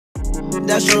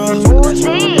That's true.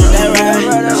 That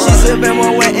right. She sippin'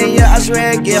 more wet and yeah, I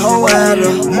swear it get her wetter.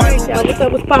 Alright, y'all, what's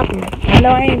up? What's poppin'? I know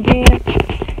I ain't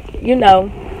been, you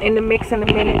know, in the mix in a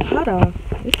minute. Hold on.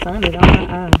 This sun is on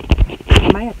my eye.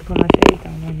 I might have to put my shades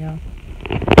on y'all.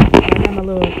 I have my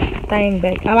little thing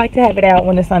back. I like to have it out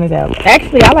when the sun is out.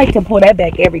 Actually, I like to pull that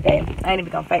back every day. I ain't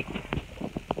even gonna fake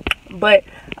it. But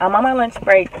I'm on my lunch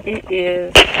break. It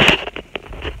is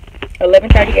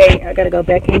 11:38. I gotta go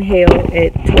back in hell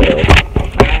at 12.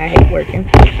 I hate working,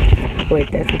 but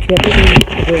that's what you have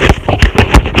to do.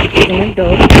 It's an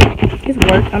adult. It's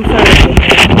work. I'm sorry.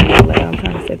 I'm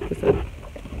trying to set this up.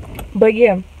 But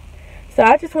yeah. So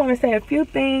I just want to say a few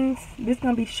things. This is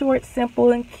gonna be short,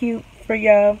 simple, and cute for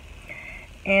y'all.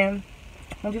 And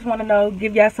I just want to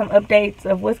give y'all some updates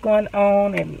of what's going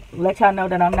on and let y'all know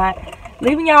that I'm not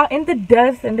leaving y'all in the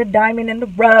dust and the diamond and the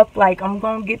rough. Like, I'm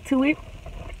gonna get to it.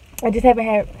 I just haven't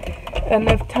had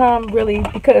enough time really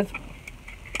because,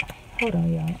 hold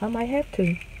on y'all, I might have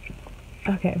to.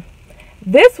 Okay.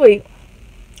 This week,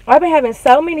 I've been having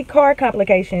so many car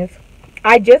complications.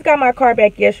 I just got my car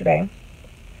back yesterday.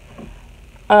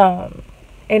 And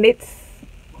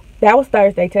that was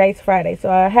Thursday. Today's Friday. So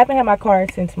I haven't had my car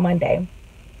since Monday.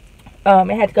 I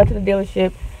had to go to the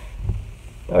dealership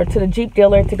or to the Jeep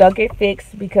dealer to go get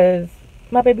fixed because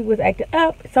my baby was acting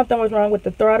up. Something was wrong with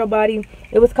the throttle body.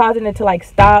 It was causing it to like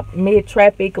stop mid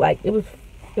traffic. Like it was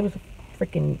a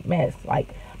freaking mess. Like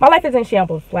my life is in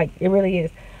shambles. Like it really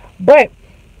is. But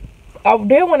I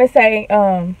did want to say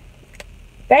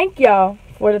thank y'all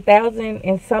for the 1,000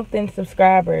 and something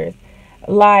subscribers.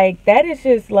 Like that is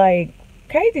just like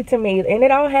crazy to me, and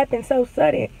it all happened so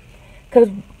sudden. Cause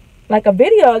like a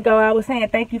video ago, I was saying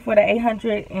thank you for the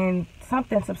 800 and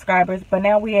something subscribers, but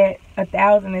now we at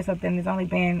 1,000 and something. It's only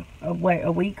been a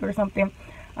week or something.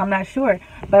 I'm not sure,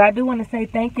 but I do want to say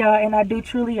thank y'all, and I do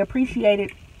truly appreciate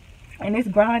it. And it's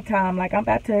grind time. Like I'm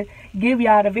about to give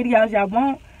y'all the videos y'all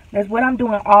want. That's what I'm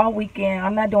doing all weekend.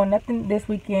 I'm not doing nothing this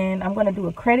weekend. I'm gonna do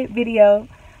a credit video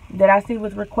that I see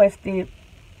was requested.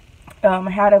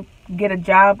 How to get a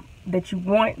job that you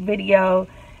want video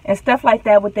and stuff like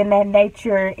that within that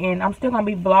nature. And I'm still gonna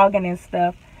be vlogging and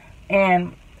stuff,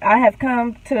 and I have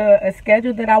come to a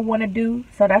schedule that I want to do,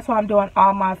 so that's why I'm doing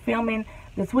all my filming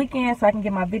this weekend so I can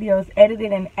get my videos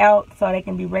edited and out so they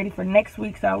can be ready for next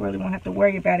week, so I really won't have to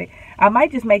worry about it. I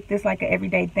might just make this like an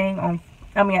everyday thing an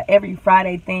every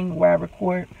Friday thing where I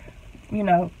record, you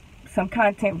know, some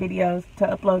content videos to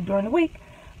upload during the week.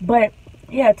 But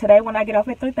yeah, today when I get off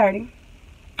at 3:30,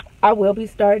 I will be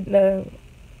starting to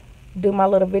do my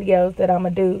little videos that I'm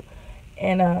going to do.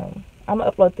 And I'm going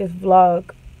to upload this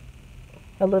vlog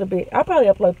a little bit. I'll probably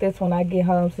upload this when I get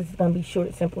home since it's going to be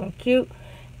short, simple, and cute.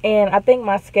 And I think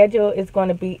my schedule is going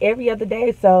to be every other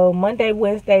day. So Monday,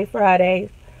 Wednesday, Fridays.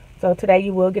 So today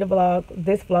you will get a vlog,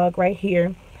 this vlog right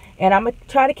here. And I'm going to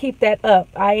try to keep that up.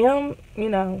 I am, you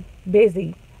know,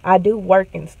 busy. I do work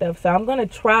and stuff. So I'm going to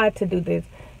try to do this.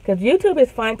 Because YouTube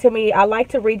is fun to me. I like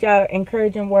to read y'all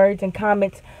encouraging words and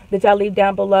comments that y'all leave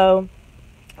down below.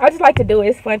 I just like to do it.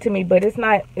 It's fun to me, but it's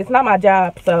not my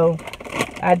job. So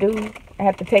I do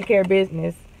have to take care of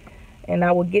business. And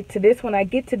I will get to this when I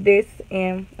get to this.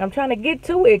 And I'm trying to get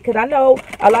to it because I know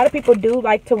a lot of people do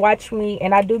like to watch me.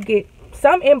 And I do get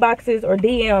some inboxes or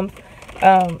DMs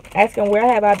asking where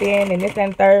have I been and this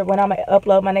and third when I'm going to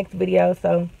upload my next video.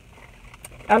 So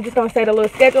I'm just going to set a little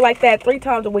schedule like that 3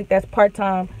 times a week. That's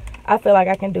part-time. I feel like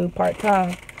I can do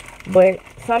part-time. But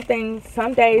some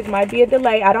days might be a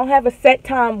delay. I don't have a set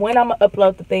time when I'm going to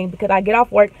upload the thing because I get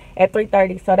off work at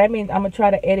 3:30. So that means I'm going to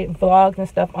try to edit vlogs and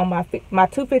stuff on my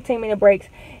 2 15-minute breaks.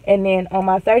 And then on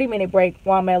my 30-minute break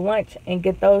while I'm at lunch and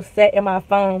get those set in my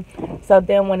phone. So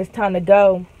then when it's time to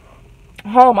go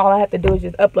home, all I have to do is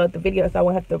just upload the video. So I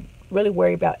won't have to really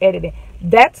worry about editing.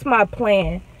 That's my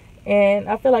plan. And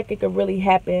I feel like it could really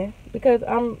happen because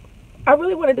I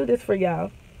really want to do this for y'all.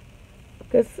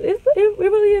 Because it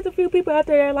really is a few people out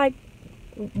there that like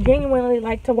genuinely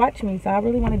like to watch me. So I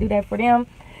really want to do that for them.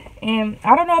 And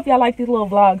I don't know if y'all like these little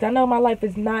vlogs. I know my life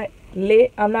is not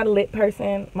lit. I'm not a lit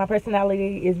person. My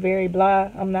personality is very blah.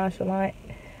 I'm nonchalant.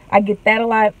 I get that a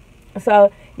lot.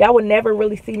 So y'all would never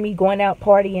really see me going out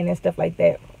partying and stuff like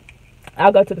that.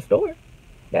 I'll go to the store.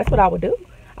 That's what I would do.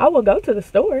 I will go to the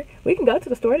store. We can go to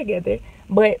the store together.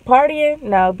 But partying,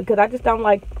 no, because I don't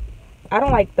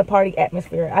like the party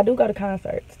atmosphere. I do go to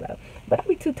concerts though. But I'll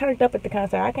be too turned up at the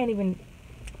concert. I can't even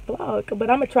vlog. But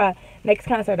I'm gonna try next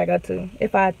concert I go to,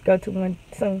 if I go to one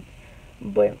soon.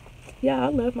 But yeah, I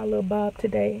love my little bob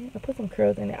today. I put some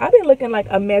curls in it. I've been looking like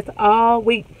a mess all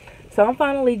week. So I'm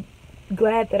finally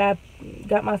glad that I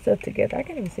got myself together. I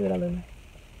can't even see what I look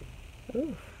like.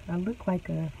 Ooh, I look like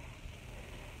a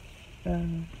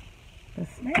a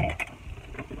snack.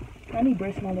 Let me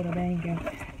brush my little bang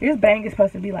out. This bang is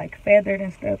supposed to be like feathered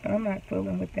and stuff, but I'm not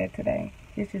fooling with that today.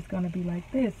 It's just gonna be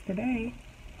like this today,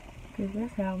 cause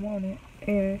that's how I want it.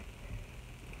 And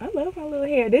I love my little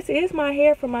hair. This is my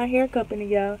hair from my hair company,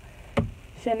 y'all.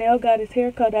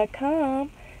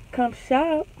 ChanelGoddessHairCo.com. Come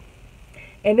shop.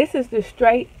 And this is the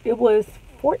straight. It was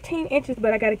 14 inches,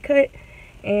 but I got it cut,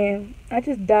 and I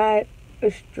just dyed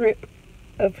a strip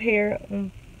of hair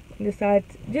on the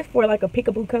sides just for like a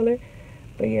peekaboo color.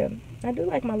 But yeah, I do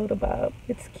like my little bob.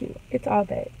 It's cute. It's all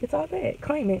that. It's all that.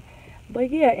 Claim it. But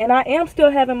yeah, and I am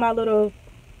still having my little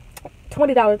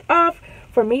 $20 off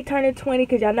for me turning 20,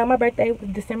 because y'all know my birthday was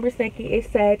December 2nd. It's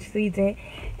Sag season.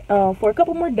 For a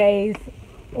couple more days,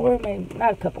 or maybe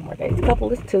not a couple more days. A couple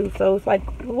is 2. So it's like,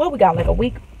 what we got, like a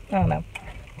week? I don't know.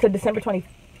 To December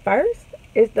 21st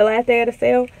is the last day of the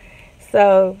sale.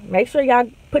 So make sure y'all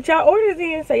put y'all orders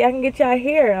in so y'all can get y'all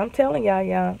hair. I'm telling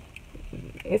y'all,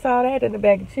 it's all that in the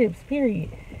bag of chips, period.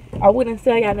 I wouldn't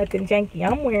sell y'all nothing janky.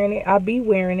 I'm wearing it. I'll be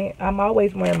wearing it. I'm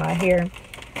always wearing my hair.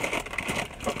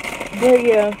 But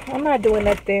yeah, I'm not doing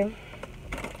nothing.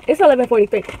 It's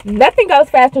 11:43. Nothing goes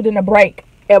faster than a break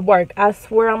at work. I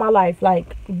swear on my life.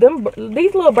 Like,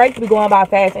 these little breaks be going by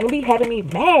fast, and it be having me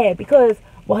mad because,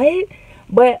 what?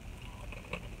 But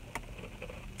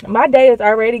my day is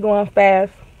already going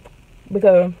fast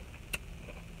because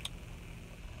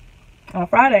on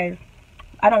Fridays,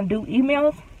 I don't do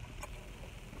emails.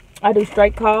 I do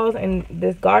straight calls and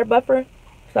this guard buffer.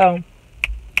 So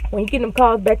when you get them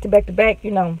calls back to back to back,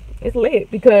 you know, it's lit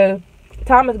because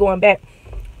time is going back.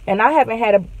 And I haven't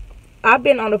had I've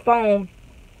been on the phone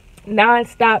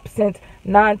non-stop since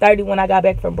 9:30 when I got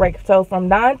back from break. So from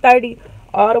 9:30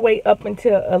 all the way up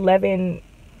until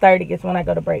 11:30 is when I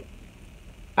go to break.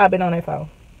 I've been on that phone.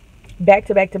 Back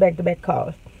to back to back to back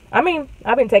calls. I mean,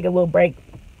 I've been taking a little break,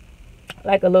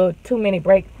 like a little 2-minute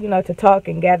break, you know, to talk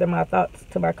and gather my thoughts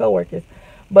to my coworkers.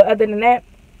 But other than that,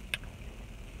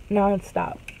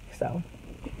 non-stop. So,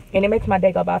 and it makes my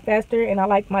day go by faster, and I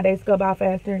like my days to go by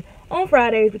faster on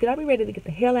Fridays because I'll be ready to get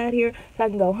the hell out of here so I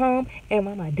can go home and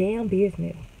mind my damn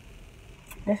business.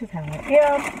 That's just how I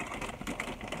am.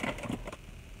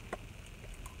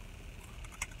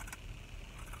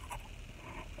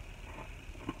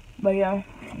 But yeah,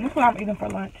 that's what I'm eating for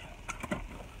lunch.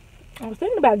 I was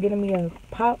thinking about getting me a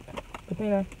pop, but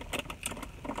then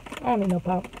I don't need no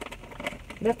pop.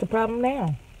 That's the problem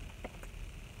now.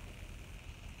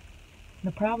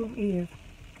 The problem is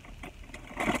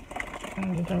I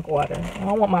need to drink water. I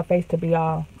don't want my face to be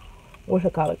all, what's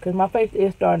it called? Because my face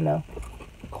is starting to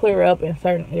clear up in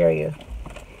certain areas.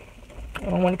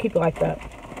 I don't want to keep it like that.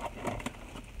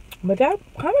 But y'all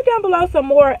comment down below some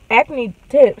more acne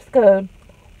tips, because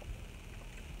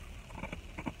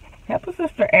help a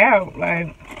sister out.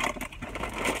 Like,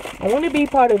 I want to be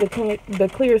part of the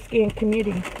clear skin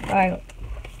community. Like,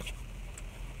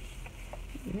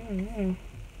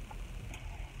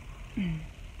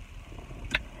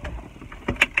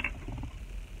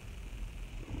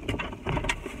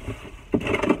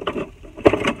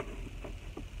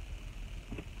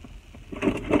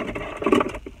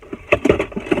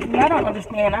 I don't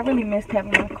understand. I really missed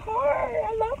having my car.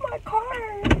 I love my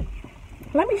car.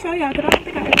 Let me show y'all, because I don't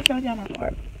think I ever showed y'all my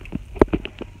car.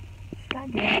 Should I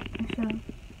get it?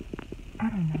 I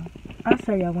don't know. I'll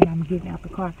show y'all when I'm getting out the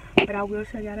car. But I will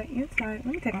show y'all the inside.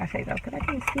 Let me take my shades off because I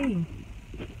can't see.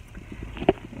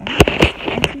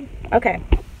 Okay.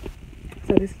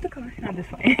 So this is the car. Not this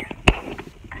way.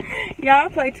 Y'all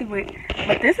play too much.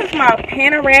 But this is my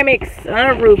panoramic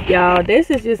sunroof, y'all. This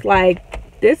is just like,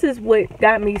 this is what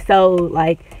got me so,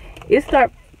 like, it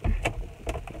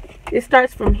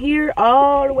starts from here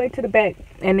all the way to the back.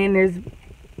 And then there's,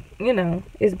 you know,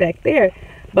 it's back there.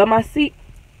 But my seats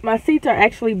are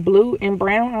actually blue and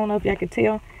brown. I don't know if y'all can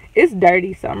tell. It's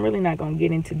dirty, so I'm really not going to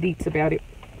get into deets about it.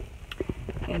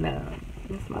 And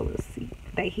that's my little seat.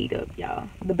 They heat up, y'all.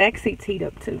 The back seats heat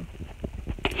up, too.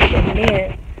 And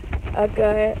then I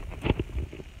got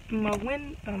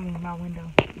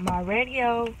my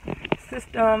radio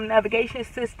system, navigation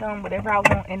system, whatever I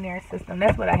want in there system.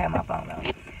 That's what I have my phone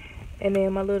on. And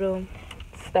then my little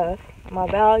stuff, my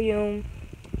volume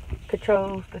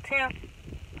controls the temp.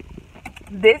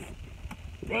 This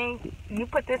thing, you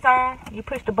put this on, you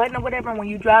push the button or whatever, and when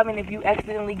you're driving, if you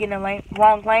accidentally get in the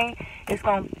wrong lane, it's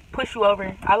going to push you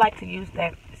over. I like to use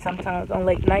that sometimes on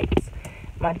late nights.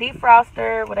 My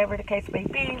defroster, whatever the case may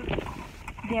be.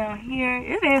 Down here,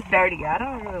 it is dirty. I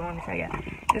don't really want to show you.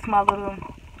 It's my little,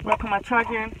 where I put my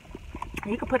charger.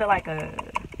 You can put it like a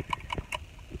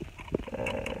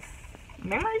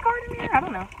memory card in there. I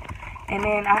don't know. And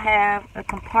then I have a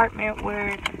compartment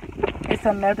where It's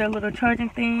another little charging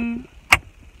thing.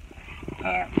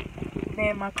 And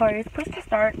then my car is push to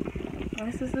start.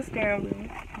 And this is the steering wheel.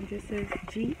 And this is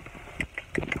Jeep.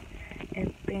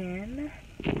 And then,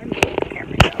 let me put the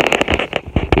camera down.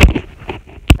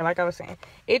 Like I was saying,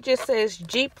 it just says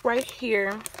Jeep right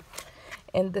here.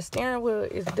 And the steering wheel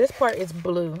is, this part is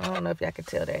blue. I don't know if y'all can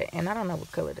tell that. And I don't know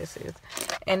what color this is.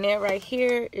 And then right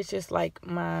here, it's just like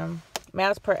my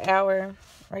miles per hour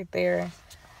right there.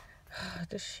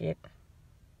 This shit.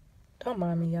 Don't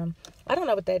mind me, y'all. I don't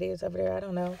know what that is over there. I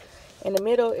don't know. In the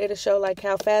middle, it'll show like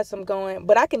how fast I'm going.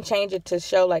 But I can change it to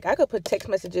show like, I could put text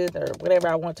messages or whatever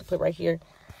I want to put right here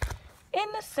in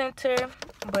the center.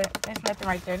 But there's nothing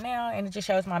right there now. And it just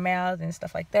shows my miles and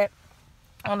stuff like that.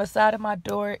 On the side of my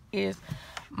door is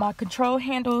my control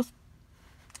handles,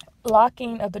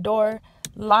 locking of the door,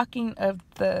 locking of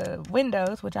the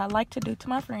windows, which I like to do to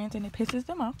my friends and it pisses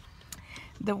them off.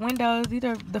 The windows,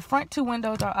 either the front two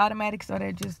windows are automatic, so they're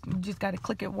you just got to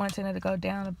click it once and it'll go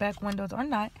down. The back windows are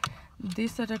not.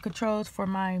 These are the controls for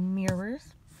my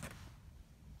mirrors.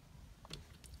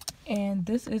 And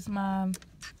this is my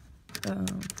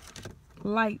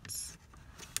lights.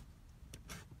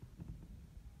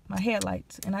 My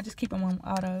headlights, and I just keep them on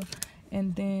auto.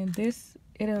 And then this,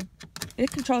 it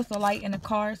controls the light in the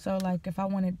car, so like if I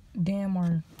want it dim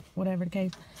or whatever the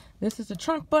case. This is the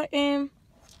trunk button.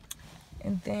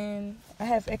 And then I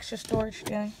have extra storage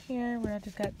down here where I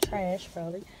just got trash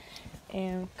probably,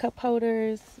 and cup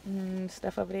holders and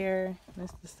stuff over there.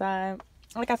 That's the side.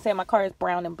 Like I said, my car is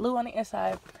brown and blue on the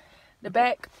inside. The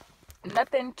back,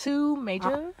 nothing too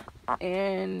major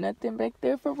and nothing back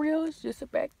there for real. It's just a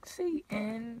back seat.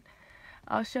 And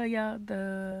I'll show y'all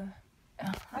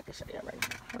I can show y'all right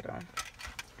now. Hold on.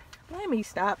 Let me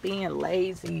stop being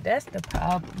lazy. That's the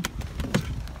problem.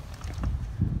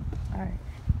 Alright.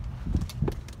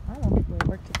 I don't want people at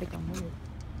work to think I'm weird.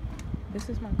 This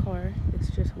is my car. It's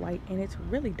just white and it's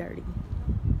really dirty.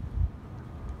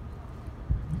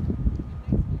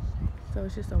 So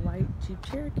it's just a white Jeep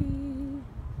Cherokee.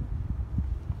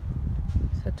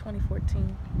 It's a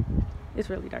 2014. It's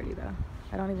really dirty though.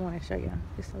 I don't even want to show y'all.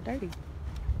 It's so dirty.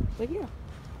 But yeah.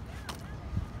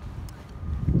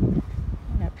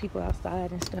 I got people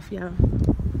outside and stuff, y'all.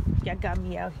 Y'all got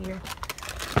me out here.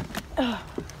 Ugh.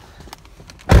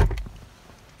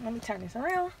 Let me turn this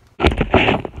around.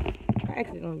 I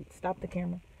accidentally stopped the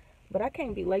camera. But I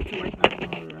can't be late to work no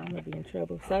more or I'm gonna be in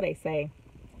trouble. So they say.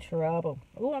 Trouble.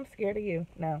 Oh, I'm scared of you.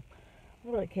 No. I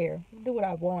don't really care. Do what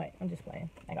I want. I'm just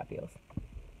playing. I got bills.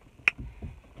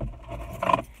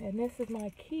 And this is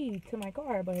my key to my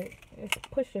car, but it's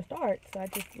push to start, so I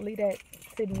just leave that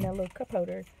sitting in that little cup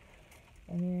holder.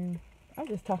 And then I'm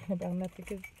just talking about nothing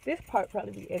because this part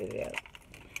probably be edited out.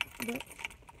 But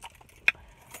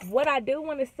what I do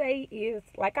want to say is,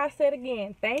 like I said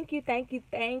again, thank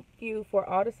you for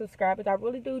all the subscribers. I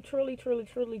really do truly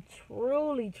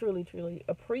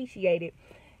appreciate it.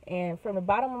 And from the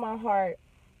bottom of my heart,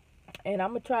 and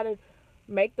I'm going to try to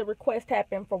make the request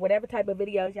happen for whatever type of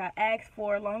videos y'all ask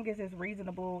for, as long as it's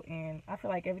reasonable. And I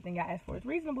feel like everything y'all ask for is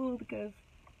reasonable because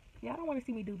y'all don't want to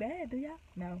see me do bad, do y'all?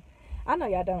 No. I know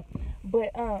y'all don't.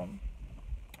 But,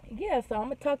 yeah, so I'm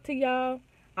going to talk to y'all.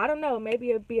 I don't know, maybe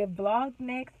it'll be a vlog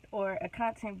next or a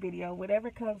content video, whatever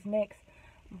comes next.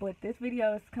 But this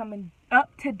video is coming up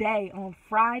today on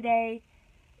Friday.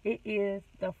 It is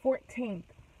the 14th.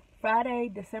 Friday,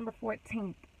 December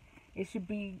 14th. It should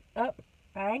be up.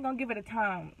 I ain't gonna give it a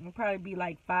time. It'll probably be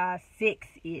like 5,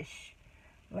 6-ish.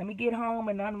 Let me get home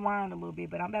and unwind a little bit.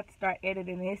 But I'm about to start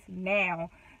editing this now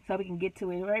so we can get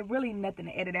to it. There's really nothing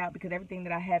to edit out because everything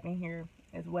that I have in here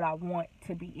is what I want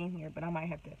to be in here. But I might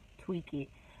have to tweak it.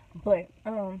 But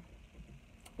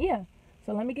yeah,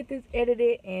 so let me get this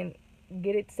edited and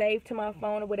get it saved to my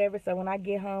phone or whatever, so when I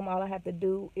get home all I have to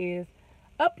do is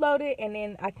upload it, and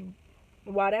then I can,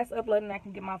 while that's uploading, I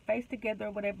can get my face together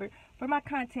or whatever for my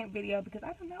content video, because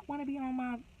I do not want to be on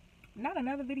my not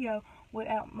another video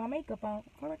without my makeup on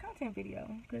for a content video,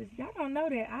 because y'all don't know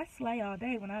that I slay all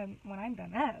day when I'm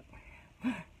done up.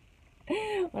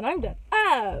 When I'm done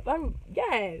up,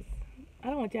 yes, I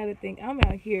don't want y'all to think I'm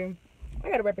out here. I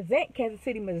gotta represent Kansas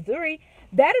City, Missouri.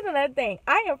 That is another thing.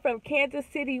 I am from Kansas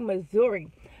City, Missouri.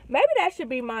 Maybe that should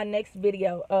be my next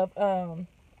video of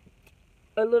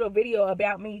a little video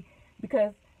about me,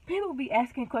 because people be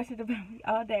asking questions about me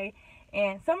all day,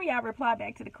 and some of y'all reply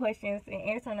back to the questions and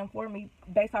answering them for me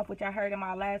based off what y'all heard in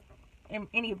my last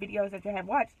any videos that you have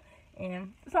watched.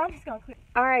 And so I'm just gonna quit.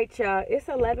 Alright, y'all, it's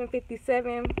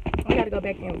 11:57. I gotta go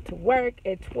back into work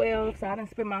at 12, so I done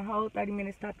spend my whole 30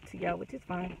 minutes talking to y'all, which is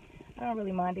fine. I don't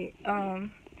really mind it.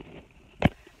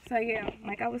 So yeah,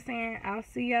 like I was saying, I'll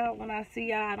see y'all when I see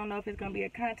y'all. I don't know if it's gonna be a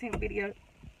content video.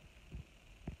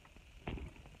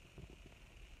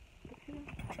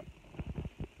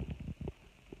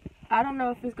 I don't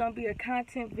know if it's gonna be a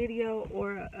content video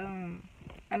or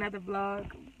another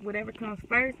vlog, whatever comes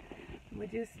first.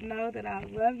 But just know that I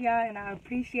love y'all and I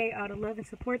appreciate all the love and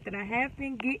support that I have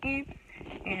been getting.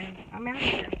 And I'm out of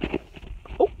here.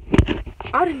 Oh,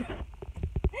 I didn't.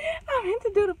 I meant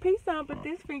to do the peace sign, but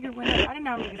this finger went up. I did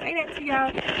not mean to say that to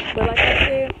y'all. But like I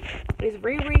said, it's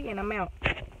Riri and I'm out.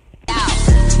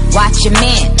 Watch your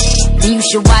man, then you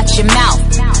should watch your mouth.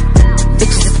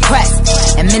 Bitches is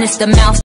pressed, administer mouth.